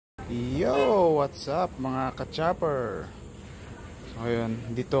Yo, what's up mga ka-chopper? So ayun,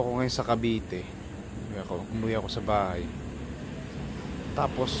 dito ako ngayon sa Cavite. Umuwi ako sa bahay.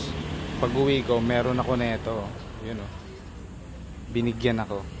 Tapos pag uwi ko, meron ako neto. Yun o, binigyan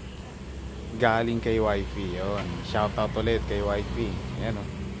ako galing kay wifey. Yun, shoutout ulit kay wifey. Yan o.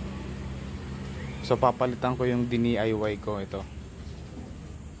 So papalitan ko yung DIY ko. Ito,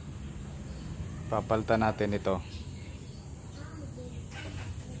 papalitan natin ito.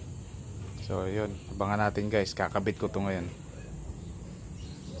 So yun, abangan natin guys, kakabit ko to ngayon.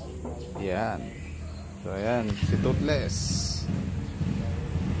 Yan. So ayan, si Toothless.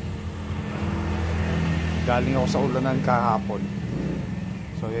 Galing ako sa ulanan kahapon.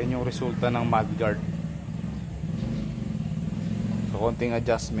 So yan yung resulta ng mudguard. So konting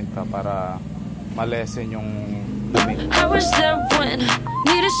adjustment pa para malesen yung dumi. I was there when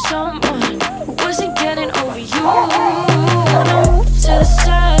needed someone who wasn't getting over you. When I move to the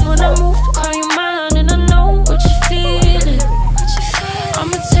side, when I move, call you mine, and I know what you're feeling.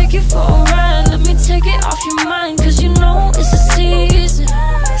 I'ma take you for a ride, let me take it off your mind, cause you know it's a season.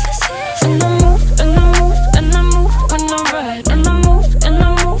 And I move, and I move, and I move when I ride, and I move, and I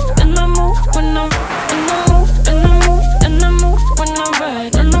move, and I move when I move, and I move, and I move when I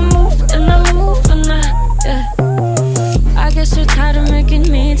ride, and I move, and I move when I guess you're tired of making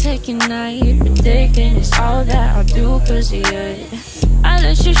me take your night, but thinking it's all that I'll do cause of you. I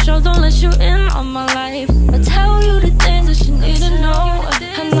let you show, don't let you in on my life. I tell you the things that you need to know.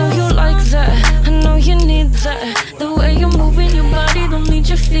 I know you like that, I know you need that. The way you're moving your body, don't need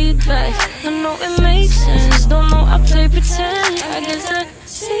your feedback. I know it makes sense, don't know I play pretend. I guess that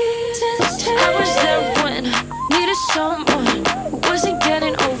seasons change. I was there when needed someone who wasn't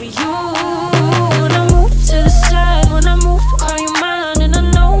getting over you. When I move to the side, when I move, call you mine, and I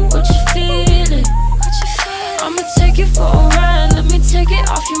know what you're feeling. I'ma take you for a ride, let me take it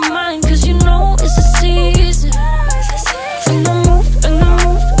off your mind, cause you know it's a season. And I move, and I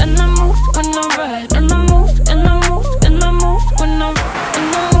move, and I move when I ride, and I move, and I move, and I move when I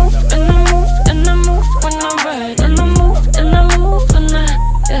move, and I move, and I move when I ride, and I move, and I move when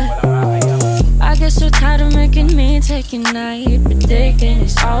I guess you're tired of making me take your night, but thinking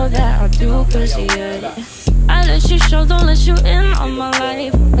it's all that I'll do cause of you. I let you show, don't let you in on my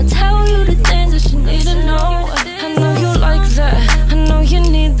life. I tell you the things that you need to know. I know you like that, I know you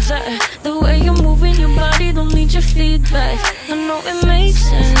need that. The way you're moving your body, don't need your feedback. I know it makes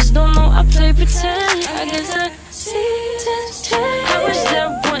sense, don't know I play pretend. I guess that seasons change. I was there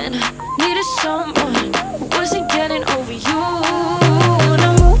when needed someone who wasn't getting over you. When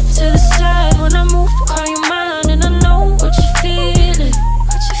I move to the side, when I move, call you mine, and I know what you're feeling.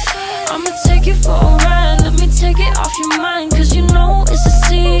 I'ma take you for a ride, let me take it off your mind, cause you know it's a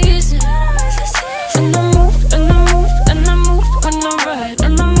season. And I move, and I move, and I move when I ride,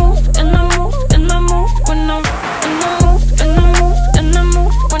 and I move, and I move, and I move when I move, and I move, and I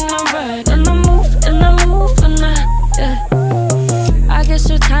move when I ride, and I move, and I move when I guess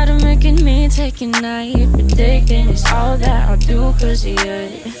you're tired of making me take your night, but thinking it's all that I'll do cause of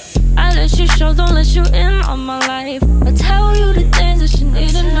you. I let you show, don't let you in on my life. I tell you the things that you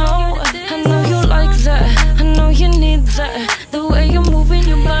need to know. I know you like that, I know you need that. The way you're moving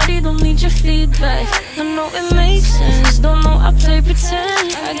your body, don't need your feedback. I know it makes sense, don't know I play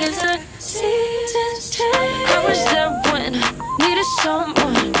pretend. I guess that seasons change. I was there when needed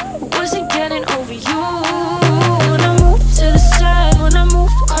someone who wasn't getting over you. When I move to the side, when I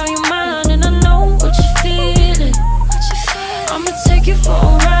move, call you mine, and I know what you're feeling. I'ma take you for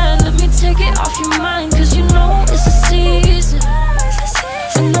a ride, let me take it off your mind, cause you know it's a season.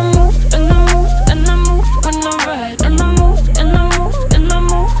 And I move, and I move, and I move when I ride, and I move, and I move, and I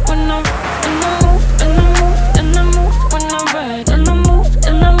move when I move, and I move, and I move when I ride, and I move,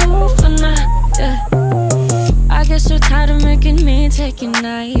 and I move when I guess you're tired of making me take your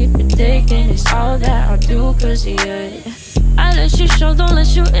night, but thinking it's all that I'll do cause of you. I let you show, don't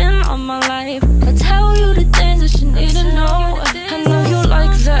let you in on my life. I tell you the things that you need to know. I know you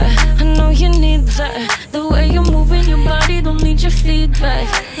like that, I know you need that. The way you're moving your body, don't need your feedback.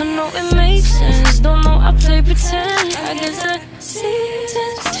 I know it makes sense, don't know I play pretend. I guess that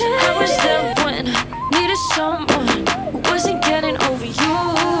seasons change. I was there when needed someone